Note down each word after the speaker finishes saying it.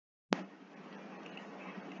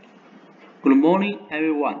Good morning,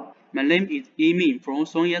 everyone. My name is Yimin from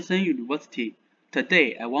Yat-Sen University.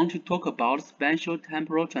 Today, I want to talk about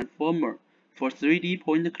Spatial-Temporal Transformer for 3D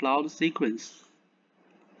point cloud sequence.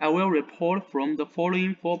 I will report from the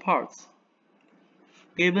following four parts.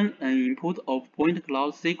 Given an input of point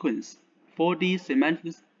cloud sequence, 4D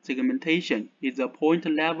semantic segmentation is a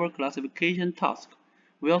point-level classification task,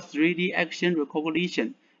 while 3D action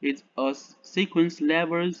recognition is a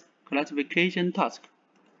sequence-level classification task.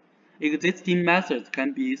 Existing methods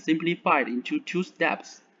can be simplified into two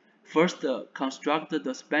steps. First, construct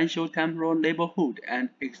the spatial-temporal neighborhood and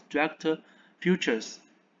extract features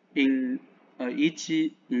in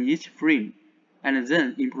each frame, and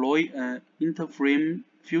then employ an interframe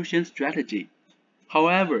fusion strategy.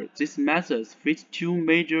 However, these methods face two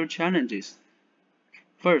major challenges.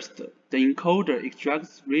 First, the encoder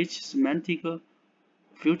extracts rich semantic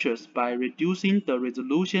features by reducing the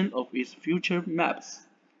resolution of its feature maps.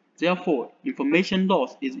 Therefore, information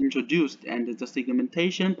loss is introduced and the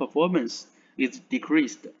segmentation performance is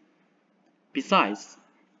decreased. Besides,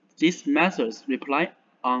 these methods rely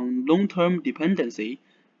on long-term dependency,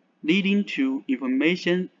 leading to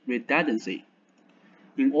information redundancy.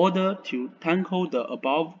 In order to tackle the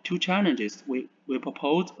above two challenges, we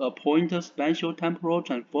propose a point spatial-temporal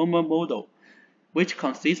transformer model, which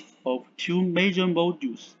consists of two major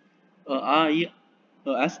modules, a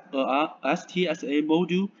STSA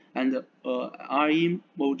module and a RE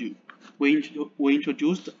module. We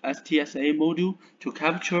introduced STSA module to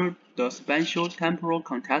capture the spatial-temporal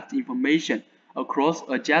context information across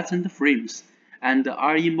adjacent frames, and the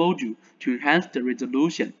RE module to enhance the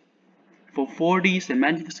resolution. For 4D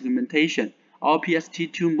semantic segmentation, our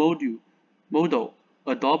PST2 model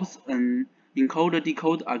adopts an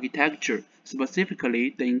encoder-decoder architecture.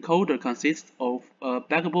 Specifically, the encoder consists of a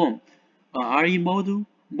backbone, a RE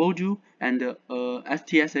module and a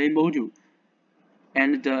STSA module,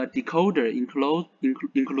 and the decoder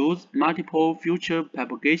includes multiple feature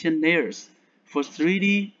propagation layers. For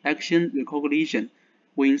 3D action recognition,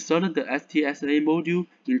 we inserted the STSA module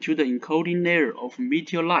into the encoding layer of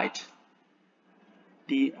meteor light.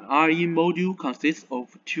 The RE module consists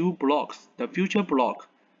of two blocks. The feature block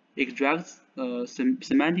extracts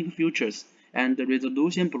semantic features, and the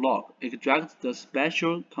resolution block extracts the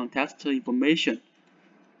spatial context information,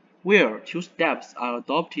 where two steps are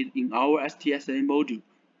adopted in our STSA module.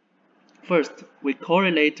 First, we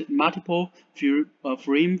correlate multiple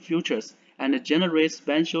frame features and generate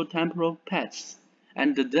spatial-temporal patches,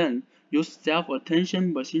 and then use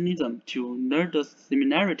self-attention mechanism to learn the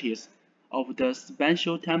similarities of the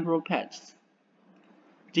spatial-temporal patches.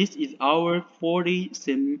 This is our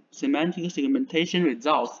 4D semantic segmentation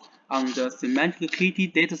results on the semantic kitty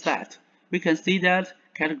dataset. We can see that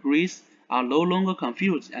categories are no longer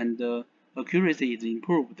confused and the accuracy is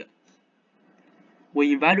improved.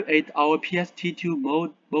 We evaluate our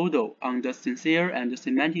PST2 model on the sincere and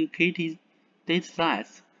semantic kitty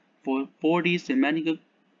datasets for 4D semantic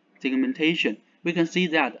segmentation. We can see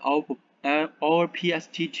that our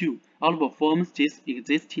PST2 outperforms these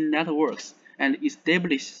existing networks and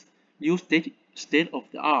establishes new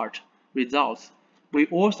state-of-the-art results. We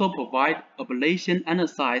also provide ablation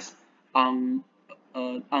analysis on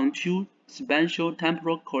two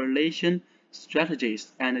spatial-temporal correlation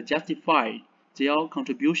strategies and justify their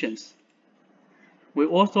contributions. We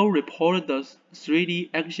also report the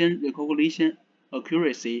 3D action recognition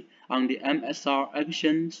accuracy on the MSR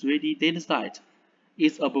Action 3D dataset.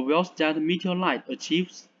 It's obvious that meteor light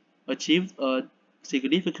achieves a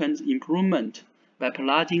significant improvement by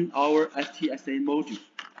plugging our STSA module.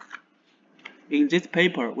 In this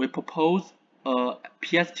paper, we propose a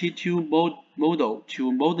PST2 model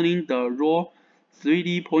to modeling the raw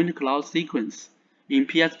 3D point cloud sequence. In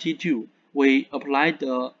PST2, we applied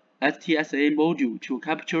the STSA module to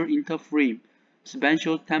capture interframe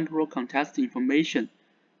spatial-temporal context information,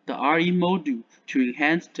 the RE module to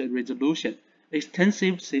enhance the resolution.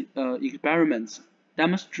 Extensive experiments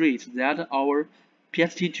demonstrate that our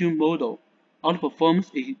PST2 model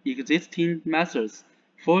outperforms existing methods.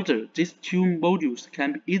 Further, these two modules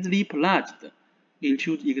can be easily plugged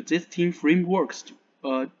into existing frameworks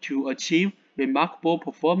to achieve remarkable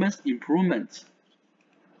performance improvements.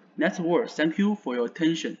 That's all. Thank you for your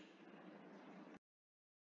attention.